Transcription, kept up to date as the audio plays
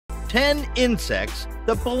10 insects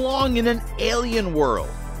that belong in an alien world.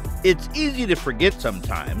 It's easy to forget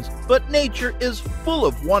sometimes, but nature is full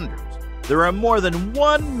of wonders. There are more than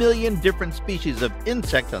 1 million different species of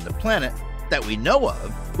insect on the planet that we know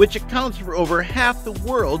of, which accounts for over half the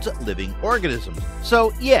world's living organisms.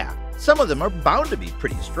 So yeah, some of them are bound to be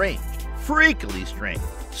pretty strange. Freakily strange.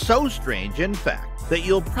 So strange, in fact, that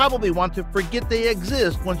you'll probably want to forget they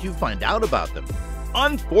exist once you find out about them.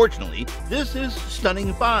 Unfortunately, this is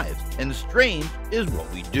Stunning 5, and strange is what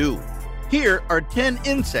we do. Here are 10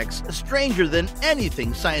 insects stranger than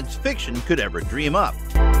anything science fiction could ever dream up.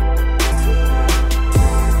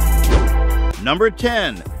 Number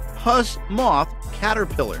 10. Puss Moth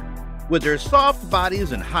Caterpillar. With their soft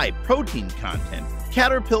bodies and high protein content,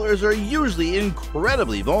 caterpillars are usually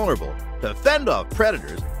incredibly vulnerable. To fend off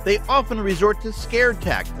predators, they often resort to scare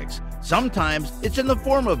tactics. Sometimes it's in the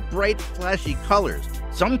form of bright, flashy colors.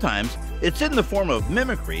 Sometimes it's in the form of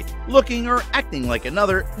mimicry, looking or acting like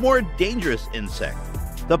another, more dangerous insect.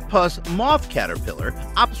 The Puss Moth Caterpillar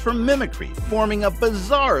opts for mimicry, forming a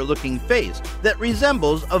bizarre-looking face that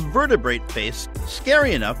resembles a vertebrate face,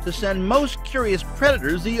 scary enough to send most curious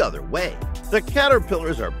predators the other way. The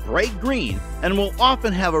caterpillars are bright green and will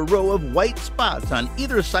often have a row of white spots on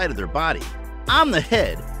either side of their body. On the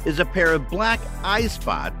head is a pair of black eye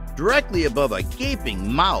spots directly above a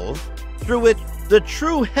gaping mouth through which the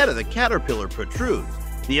true head of the caterpillar protrudes.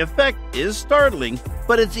 The effect is startling,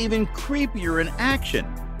 but it's even creepier in action.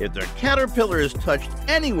 If the caterpillar is touched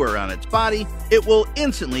anywhere on its body, it will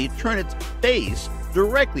instantly turn its face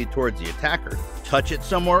directly towards the attacker. Touch it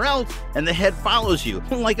somewhere else, and the head follows you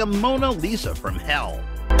like a Mona Lisa from hell.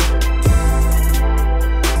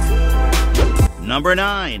 Number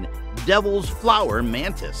 9. Devil's Flower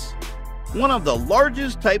Mantis. One of the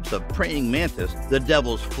largest types of praying mantis, the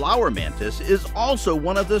devil's flower mantis, is also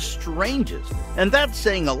one of the strangest, and that's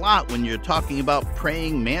saying a lot when you're talking about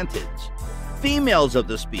praying mantids. Females of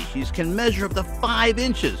the species can measure up to 5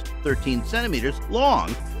 inches, 13 centimeters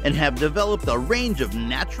long, and have developed a range of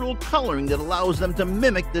natural coloring that allows them to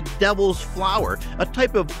mimic the devil's flower, a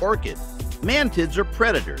type of orchid. Mantids are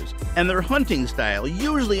predators, and their hunting style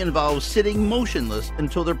usually involves sitting motionless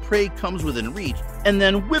until their prey comes within reach, and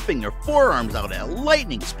then whipping their forearms out at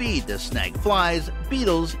lightning speed to snag flies,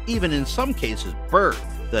 beetles, even in some cases birds.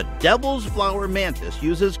 The devil's flower mantis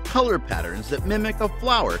uses color patterns that mimic a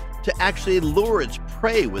flower to actually lure its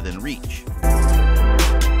prey within reach.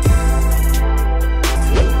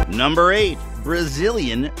 Number 8.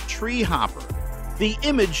 Brazilian Treehopper. The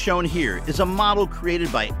image shown here is a model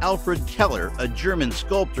created by Alfred Keller, a German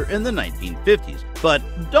sculptor in the 1950s. But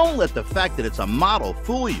don't let the fact that it's a model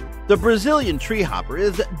fool you. The Brazilian treehopper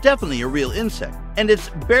is definitely a real insect, and it's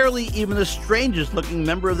barely even the strangest looking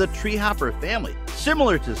member of the treehopper family.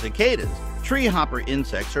 Similar to cicadas, treehopper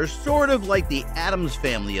insects are sort of like the Addams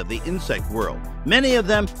family of the insect world. Many of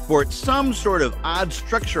them sport some sort of odd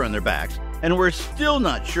structure on their backs, and we're still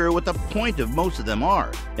not sure what the point of most of them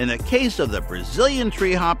are. In the case of the Brazilian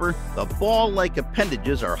treehopper, the ball-like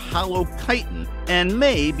appendages are hollow chitin and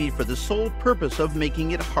may be for the sole purpose of making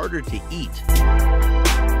it harder to eat.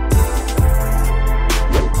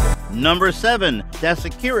 Number 7.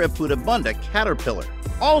 Dasychira pudibunda caterpillar.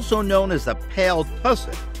 Also known as the pale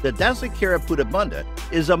tussock, the Dasychira pudibunda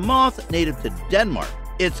is a moth native to Denmark.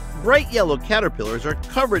 Its bright yellow caterpillars are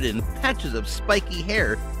covered in patches of spiky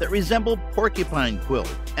hair that resemble porcupine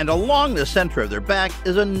quills, and along the center of their back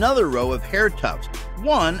is another row of hair tufts,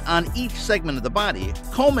 one on each segment of the body,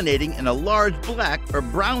 culminating in a large black or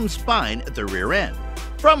brown spine at the rear end.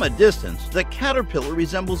 From a distance, the caterpillar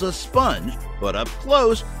resembles a sponge, but up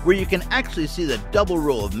close, where you can actually see the double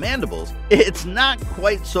row of mandibles, it's not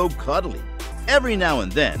quite so cuddly. Every now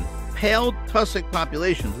and then, pale tussock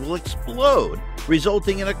populations will explode,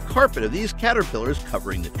 resulting in a carpet of these caterpillars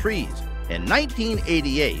covering the trees. In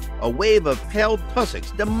 1988, a wave of pale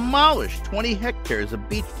tussocks demolished 20 hectares of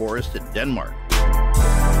beech forest in Denmark.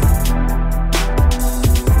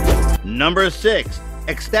 Number 6.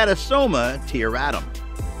 Extatosoma Tiaratum.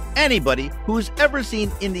 Anybody who's ever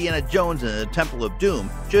seen Indiana Jones and the Temple of Doom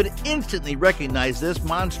should instantly recognize this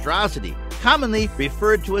monstrosity, commonly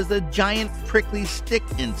referred to as the giant prickly stick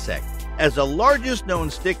insect. As the largest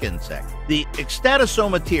known stick insect, the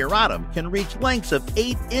Extatosoma Tiaratum can reach lengths of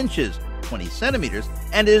 8 inches, 20 centimeters,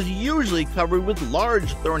 and is usually covered with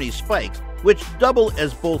large thorny spikes, which double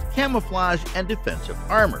as both camouflage and defensive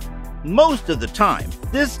armor. Most of the time,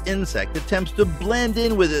 this insect attempts to blend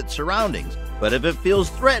in with its surroundings, but if it feels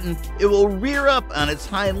threatened, it will rear up on its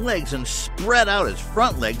hind legs and spread out its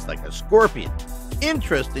front legs like a scorpion.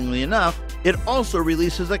 Interestingly enough, It also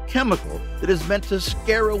releases a chemical that is meant to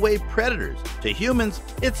scare away predators. To humans,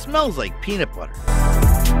 it smells like peanut butter.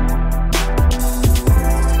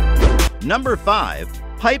 Number 5.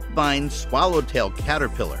 Pipevine Swallowtail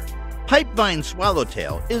Caterpillar. Pipevine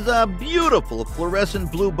swallowtail is a beautiful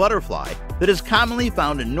fluorescent blue butterfly that is commonly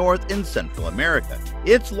found in North and Central America.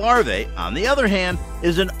 Its larvae, on the other hand,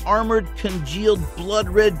 is an armored, congealed,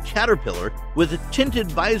 blood-red caterpillar with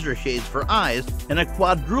tinted visor shades for eyes and a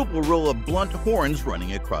quadruple row of blunt horns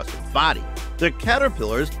running across its body. The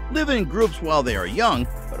caterpillars live in groups while they are young,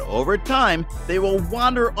 but over time, they will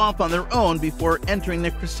wander off on their own before entering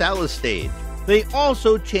the chrysalis stage. They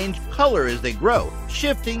also change color as they grow,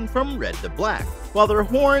 shifting from red to black, while their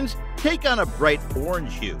horns take on a bright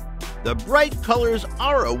orange hue. The bright colors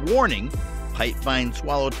are a warning. Pipevine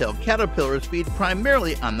swallowtail caterpillars feed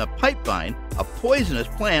primarily on the pipevine, a poisonous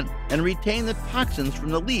plant, and retain the toxins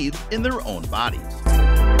from the leaves in their own bodies.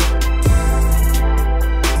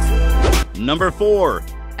 Number 4.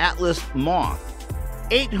 Atlas Moth.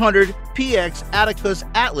 800 PX Atticus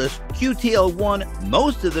atlas QTL1.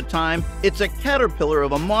 Most of the time, it's a caterpillar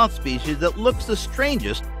of a moth species that looks the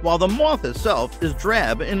strangest, while the moth itself is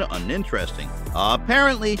drab and uninteresting.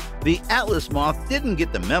 Apparently, the atlas moth didn't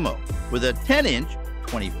get the memo. With a 10-inch,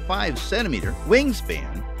 25-centimeter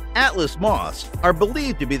wingspan, atlas moths are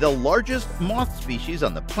believed to be the largest moth species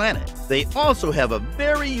on the planet. They also have a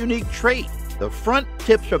very unique trait. The front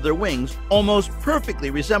tips of their wings almost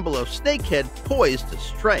perfectly resemble a snakehead poised to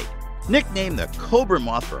strike. Nicknamed the cobra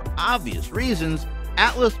moth for obvious reasons,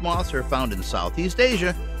 atlas moths are found in Southeast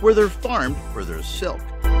Asia, where they're farmed for their silk.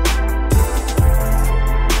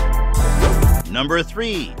 Number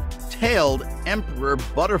 3. Tailed Emperor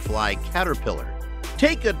Butterfly Caterpillar.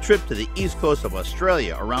 Take a trip to the east coast of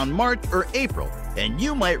Australia around March or April, and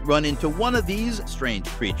you might run into one of these strange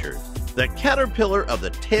creatures. The caterpillar of the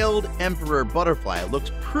tailed emperor butterfly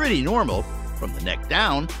looks pretty normal from the neck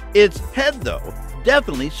down. Its head, though,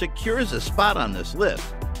 definitely secures a spot on this list.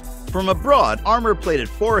 From a broad, armor-plated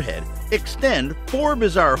forehead extend 4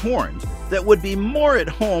 bizarre horns that would be more at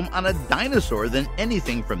home on a dinosaur than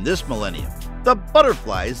anything from this millennium. The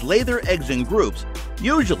butterflies lay their eggs in groups,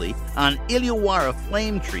 usually on Illawarra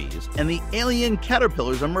flame trees, and the alien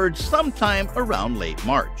caterpillars emerge sometime around late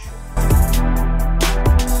March.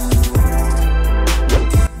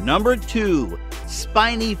 Number 2.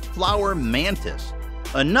 Spiny Flower Mantis.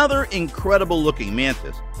 Another incredible-looking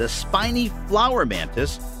mantis, the spiny flower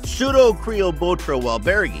mantis, Pseudocreobotra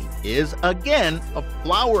walbergi, is again a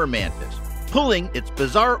flower mantis, pulling its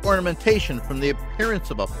bizarre ornamentation from the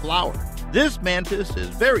appearance of a flower. This mantis is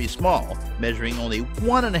very small, measuring only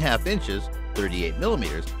 1.5 inches, 38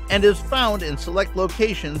 millimeters, and is found in select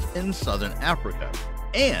locations in southern Africa.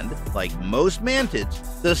 And, like most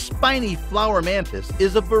mantids, the spiny flower mantis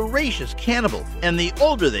is a voracious cannibal, and the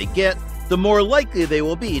older they get, the more likely they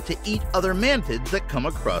will be to eat other mantids that come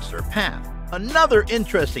across their path. Another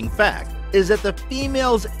interesting fact is that the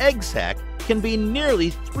female's egg sac can be nearly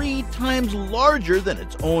 3 times larger than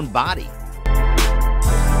its own body.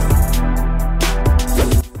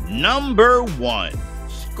 Number 1.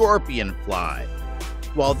 Scorpionfly.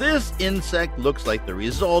 While this insect looks like the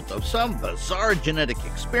result of some bizarre genetic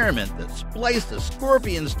experiment that spliced a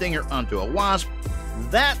scorpion stinger onto a wasp,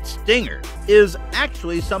 that stinger is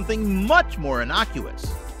actually something much more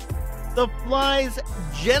innocuous: the fly's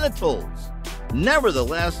genitals.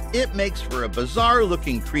 Nevertheless, it makes for a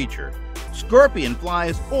bizarre-looking creature. Scorpion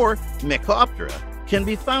flies, or Mycoptera, can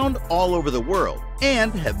be found all over the world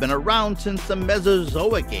and have been around since the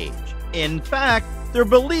Mesozoic age. In fact, they're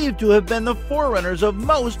believed to have been the forerunners of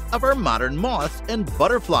most of our modern moths and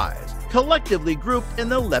butterflies, collectively grouped in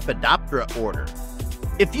the Lepidoptera order.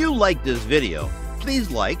 If you liked this video, please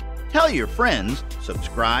like, tell your friends,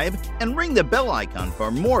 subscribe, and ring the bell icon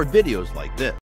for more videos like this.